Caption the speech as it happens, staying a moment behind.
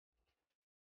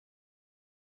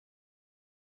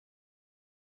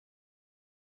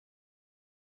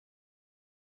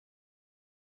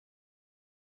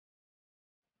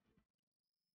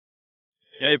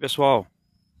E aí, pessoal,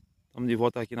 estamos de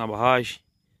volta aqui na barragem.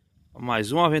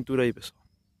 Mais uma aventura aí, pessoal.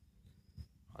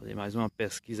 Fazer mais uma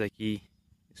pesquisa aqui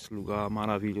nesse lugar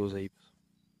maravilhoso aí, pessoal.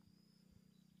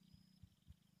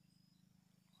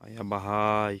 Aí a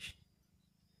barragem,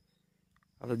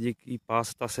 cada dia que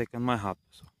passa está secando mais rápido,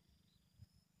 pessoal.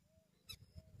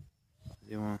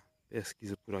 Fazer uma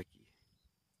pesquisa por aqui.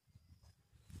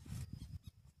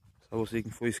 Só você que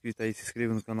não for inscrito aí, se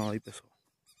inscreva no canal aí, pessoal.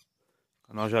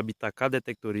 O canal já Achei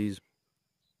Detectorismo.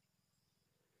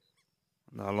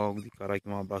 Mandar logo de cara aqui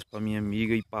um abraço para minha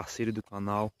amiga e parceira do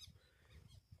canal,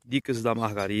 Dicas da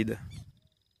Margarida.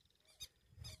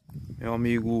 Meu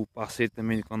amigo parceiro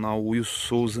também do canal, Will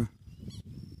Souza.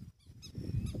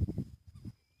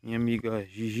 Minha amiga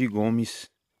Gigi Gomes.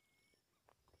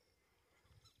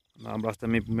 Um abraço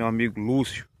também pro meu amigo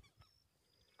Lúcio.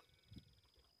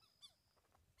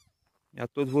 E a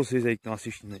todos vocês aí que estão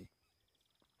assistindo aí.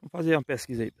 Vamos fazer uma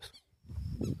pesquisa aí, pessoal.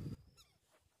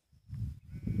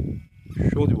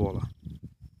 Show de bola.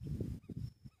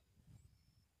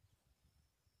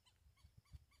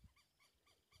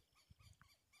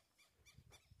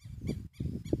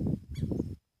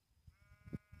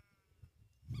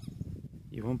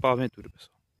 E vamos para a aventura,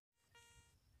 pessoal.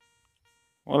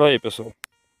 Olha aí, pessoal.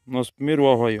 Nosso primeiro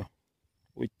alvo aí, ó.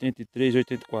 83,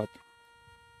 84.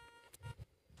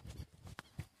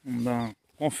 Vamos dar uma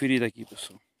conferida aqui,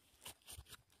 pessoal.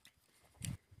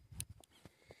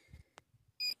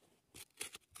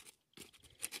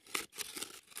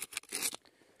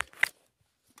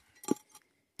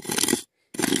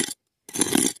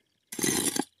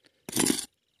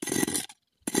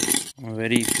 Vamos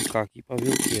verificar aqui para ver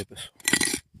o que é, pessoal.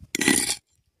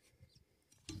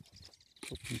 Um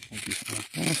pouquinho aqui na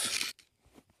alcança.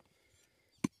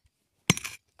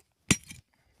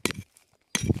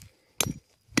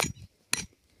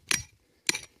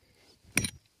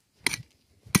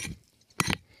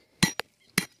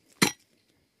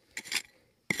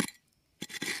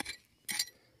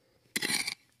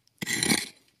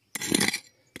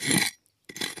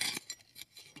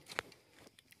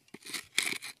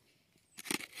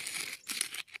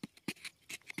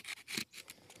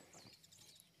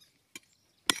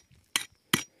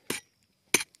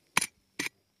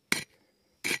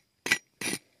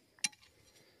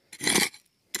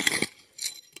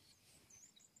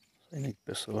 Aí,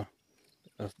 pessoal,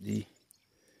 pedaço de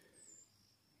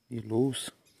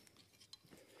luz.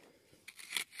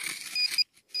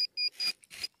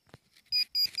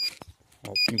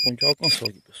 Ó, o ping-pong já alcançou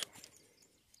aqui, pessoal.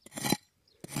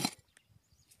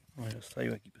 Ó, já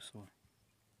saiu aqui, pessoal.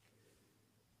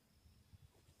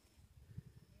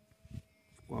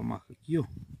 Ficou a marca aqui, ó.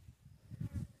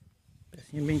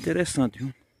 Pecinha bem interessante,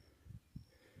 viu?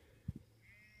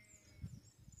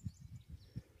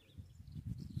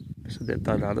 Peça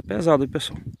detalhada, pesada,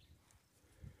 pessoal.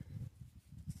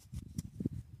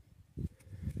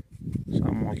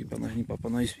 Essa mão aqui para nós limpar, para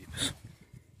nós ver, pessoal.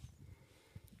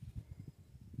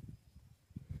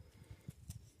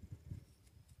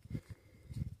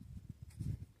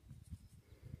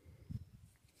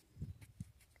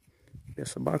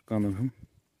 Peça bacana, viu?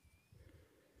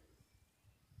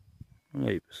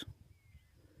 Olha aí, pessoal.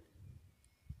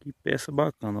 Que peça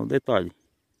bacana, olha o detalhe.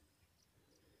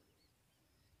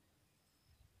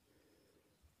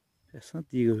 Peça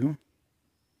antiga, viu?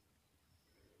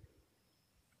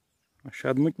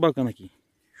 Achado muito bacana aqui.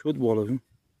 Show de bola, viu?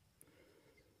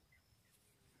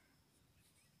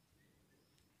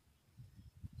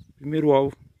 Primeiro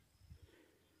alvo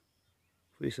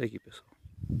foi isso aqui, pessoal.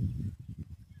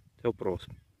 Até o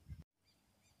próximo.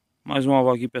 Mais um alvo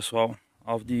aqui, pessoal.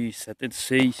 Alvo de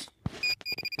 76.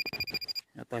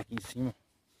 Já tá aqui em cima.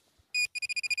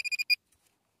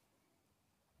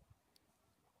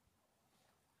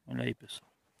 Olha aí, pessoal.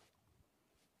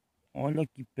 Olha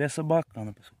que peça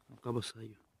bacana, pessoal. Acaba de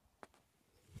sair.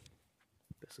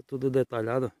 Peça toda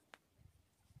detalhada.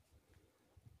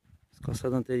 As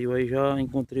caçadas anteriores aí já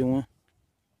encontrei uma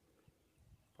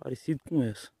parecida com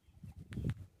essa.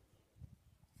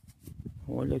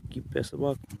 Olha que peça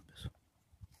bacana, pessoal.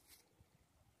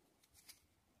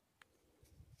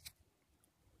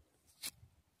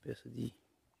 Peça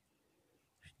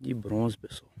de bronze,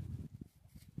 pessoal.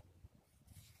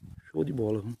 Show de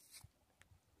bola, viu?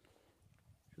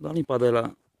 Deixa eu dar uma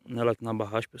limpada nela aqui na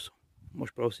barragem, pessoal. Vou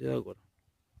mostrar pra vocês agora.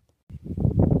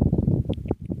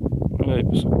 Olha aí,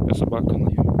 pessoal, peça bacana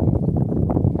aí.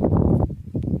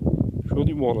 Show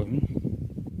de bola, viu?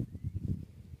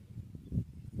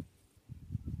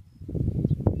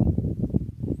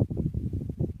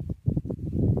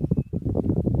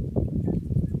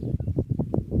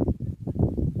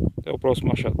 Até o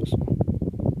próximo achado, pessoal.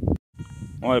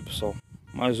 Olha, pessoal,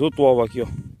 mais outro alvo aqui, ó.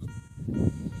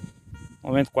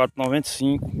 94,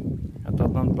 95. Já tá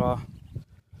dando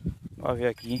pra ver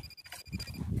aqui.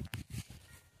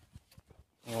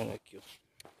 Olha aqui, ó.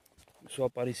 Começou a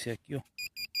aparecer aqui, ó.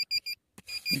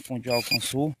 Um ponto já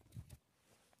alcançou.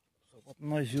 Só pra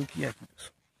nós ver o que é aqui,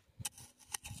 pessoal.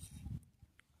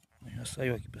 Já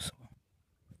saiu aqui, pessoal.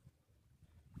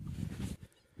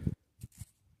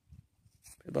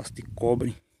 Pedaço de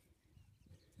cobre.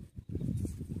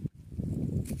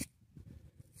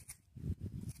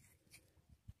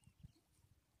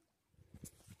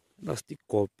 Pedaço de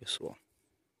cobre, pessoal.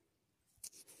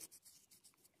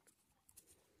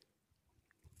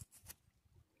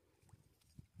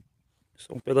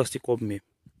 Só um pedaço de cobre mesmo.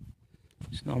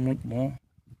 Sinal muito bom.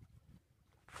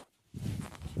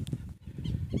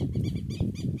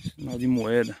 Sinal de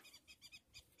moeda.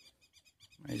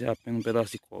 Mas é apenas um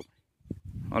pedaço de cobre.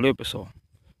 Valeu, pessoal.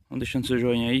 Vão deixando seu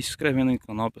joinha aí, se inscrevendo no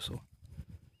canal, pessoal.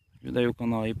 Ajuda aí o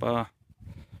canal aí para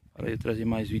eu trazer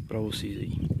mais vídeo para vocês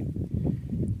aí.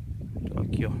 Tô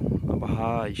aqui, ó, na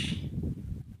barragem.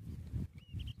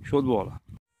 Show de bola.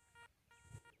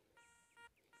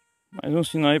 Mais um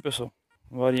sinal aí, pessoal.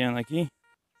 Variando aqui.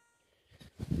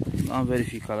 Dá uma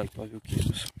verificada aqui para ver o que é,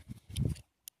 pessoal.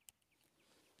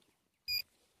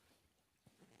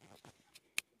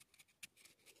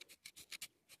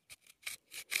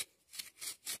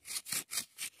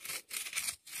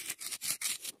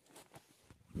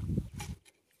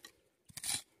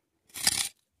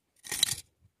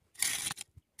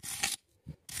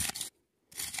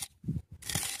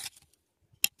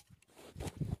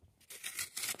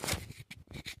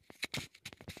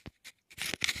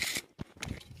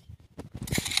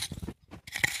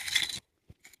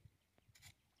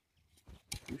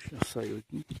 Já saiu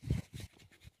aqui.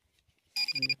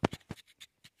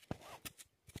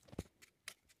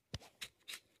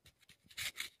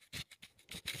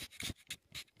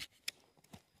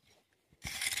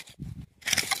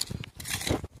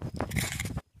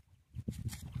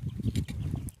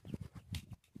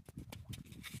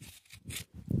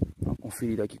 Dá uma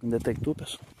conferida aqui com o detector,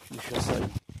 pessoal. Deixa eu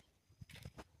sair.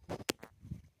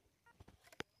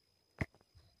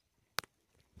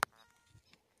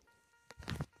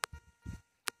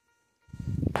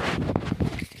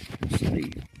 Saiu.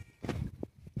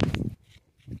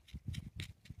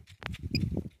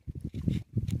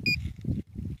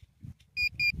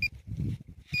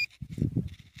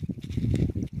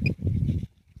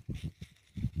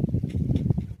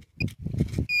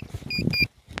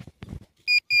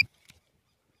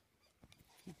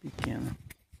 Pequena.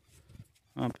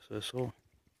 Ah, pessoal, é só.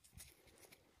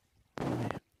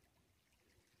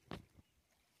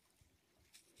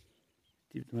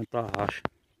 Tive também pra racha.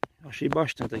 Achei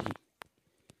bastante aqui.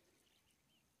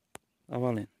 Tá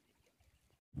valendo.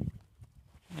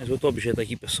 Mais outro objeto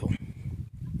aqui, pessoal.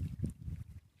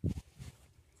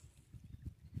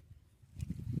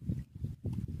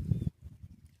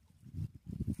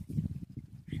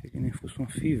 Achei que nem fosse uma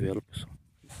fivela, pessoal.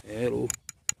 Fivela.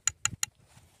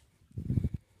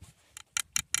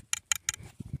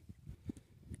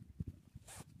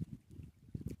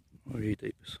 Olha o jeito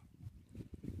aí, pessoal.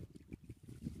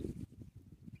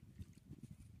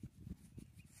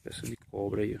 Peça de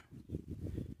cobre aí, ó.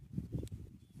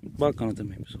 Muito bacana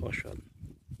também, pessoal, achado.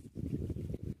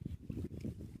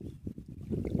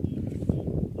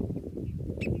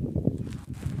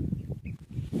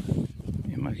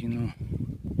 Mesmo aqui no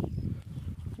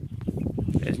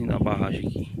pezinho da barragem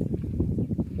aqui.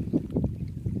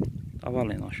 Tá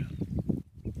valendo, achado.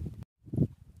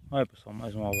 Olha, pessoal,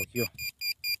 mais um alvo aqui, ó.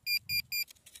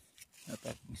 Já tá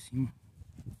aqui em cima.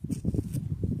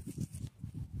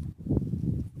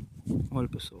 Olha,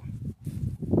 pessoal.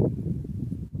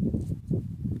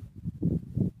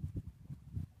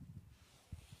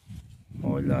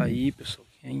 Olha aí, pessoal,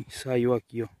 quem saiu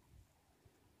aqui, ó.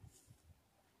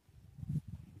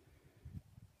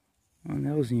 Um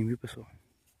anelzinho, viu, pessoal?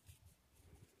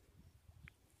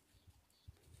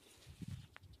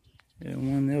 É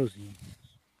um anelzinho.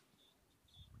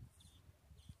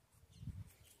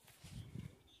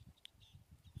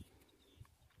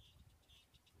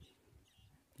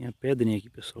 Tem a pedrinha aqui,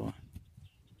 pessoal.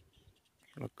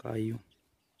 Ela caiu.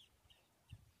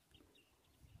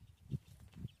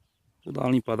 Vou dar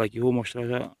uma limpada aqui, vou mostrar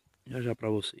já pra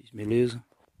vocês, beleza?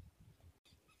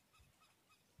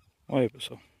 Olha aí,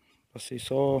 pessoal. Passei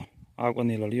só água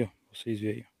nele ali, ó. Pra vocês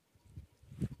verem.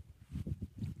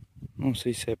 Não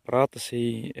sei se é prata,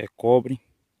 se é cobre.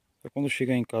 Só quando eu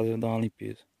chegar em casa eu dar uma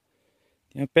limpeza.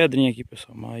 Tem a pedrinha aqui,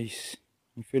 pessoal, mas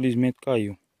infelizmente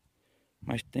caiu.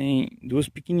 Mas tem duas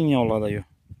pequenininhas ao lado aí, ó.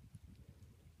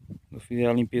 Quando eu fizer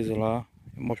a limpeza lá,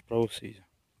 eu mostro pra vocês.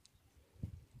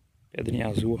 Pedrinha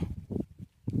azul.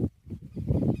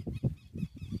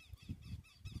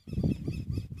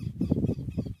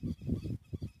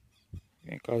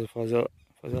 Vem em casa fazer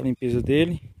a limpeza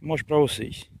dele e mostro pra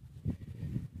vocês.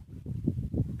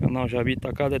 Canal Jabi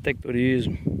Tacar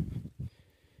Detectorismo.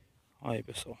 Aí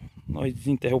pessoal, nós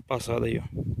desenterramos o passado aí, ó.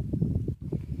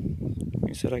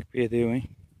 Quem será que perdeu, hein?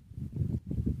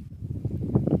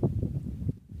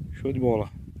 Show de bola.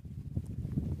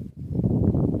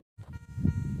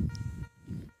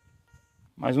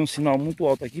 Mais um sinal muito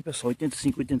alto aqui, pessoal,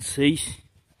 85, 86.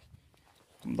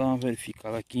 Vamos dar uma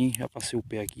verificada aqui, já passei o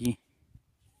pé aqui.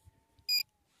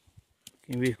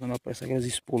 Quem vê quando aparece aquelas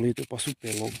espoletas, eu passo o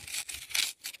pé logo.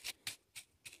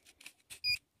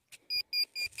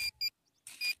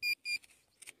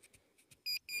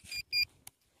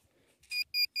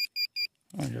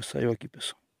 Ah, já saiu aqui,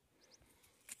 pessoal.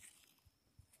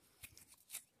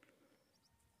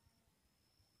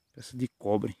 Peça de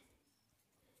cobre.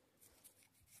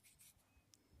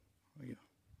 Aí, ó.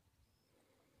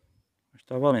 Mas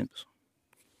tá valendo, pessoal.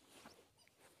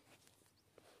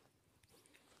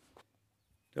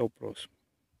 Até o próximo.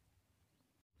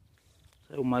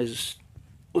 Saiu mais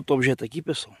outro objeto aqui,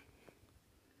 pessoal.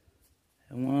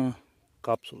 É uma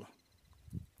cápsula.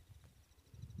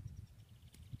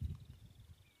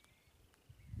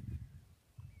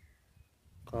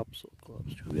 Cápsula.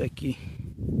 Deixa eu ver aqui.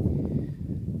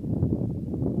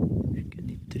 Acho que é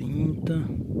de 30.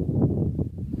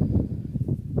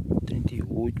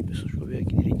 38, pessoal. Deixa eu ver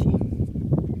aqui direitinho.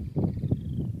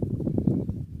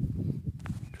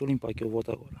 Deixa eu limpar aqui, eu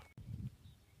volto agora.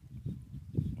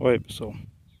 Olha aí, pessoal.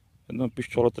 É uma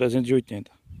pistola 380.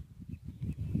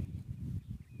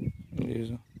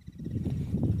 Beleza.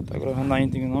 Não tá gravando na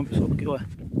íntegra não, pessoal, porque olha.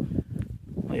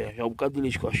 Olha, já é um bocado de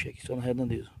lixo que eu achei aqui, só na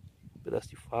redondeza. Um pedaço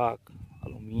de faca,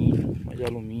 alumínio, mais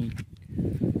alumínio.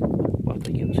 Parte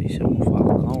aqui, não sei se é um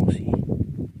facão, assim.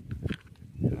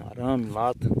 Arame,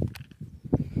 lata.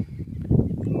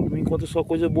 Não encontra só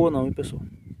coisa boa não, hein, pessoal.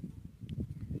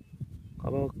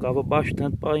 Cava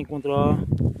bastante para encontrar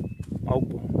algo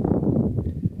bom.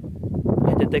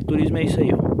 Mas detectorismo é isso aí,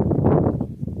 ó.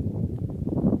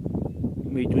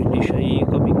 No meio dos lixos aí,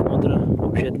 acaba encontra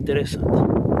objeto interessante.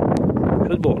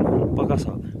 Show de bola, vamos pra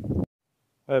caçada.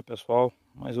 É, pessoal,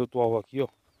 mais outro alvo aqui, ó.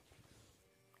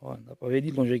 Ó, dá pra ver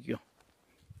de longe aqui, ó.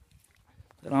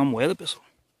 Era uma moeda, pessoal?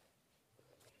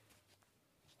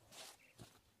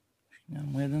 Acho que não é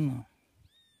moeda não.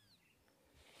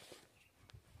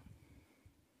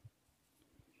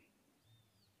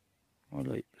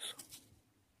 Olha aí, pessoal.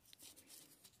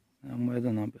 Não é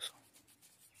moeda não, pessoal.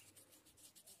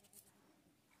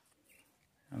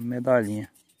 É uma medalhinha.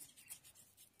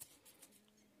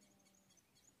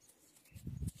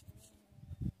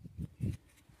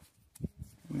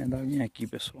 Medalhinha aqui,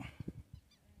 pessoal.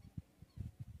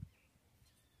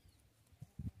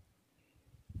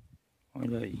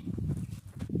 Olha aí.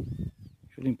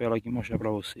 Deixa eu limpar ela aqui e mostrar pra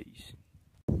vocês.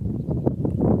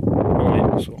 Olha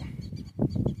aí, pessoal.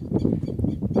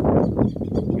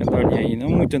 Medalhinha aí, não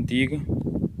muito antiga.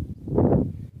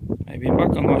 É bem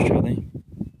bacana o achado, hein?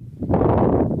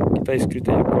 Aqui tá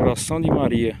escrito aí, Coração de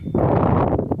Maria.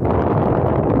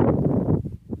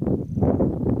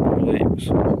 Olha aí,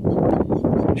 pessoal.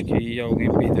 Acho que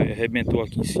alguém perdeu, arrebentou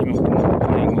aqui em cima,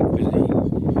 alguma coisa aí.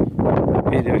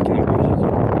 Perdeu aqui na parte aqui.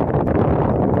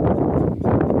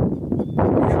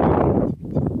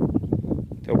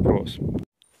 Até o próximo.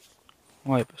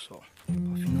 Olha, pessoal,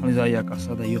 pra finalizar aí a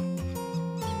caçada aí, ó.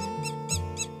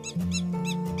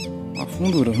 Uma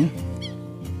fundura, viu?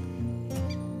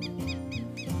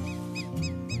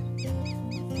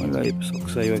 Olha aí, pessoal,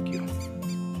 que saiu aqui, ó.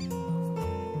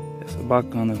 Essa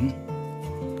bacana, viu?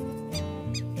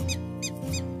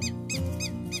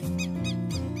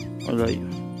 Olha aí, ó.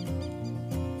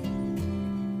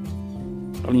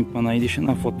 Tá limpando aí,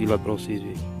 deixando a foto de lá pra vocês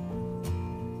verem.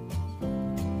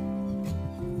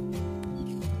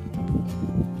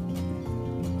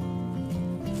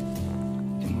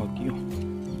 Tem aqui, ó.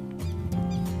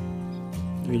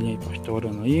 Ele aí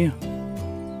pastorando aí.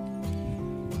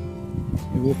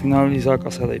 Eu vou finalizar a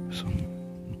caçada aí, pessoal.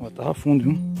 Ó, tava fundo,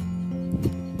 viu?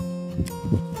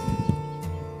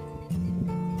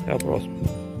 Até a próxima.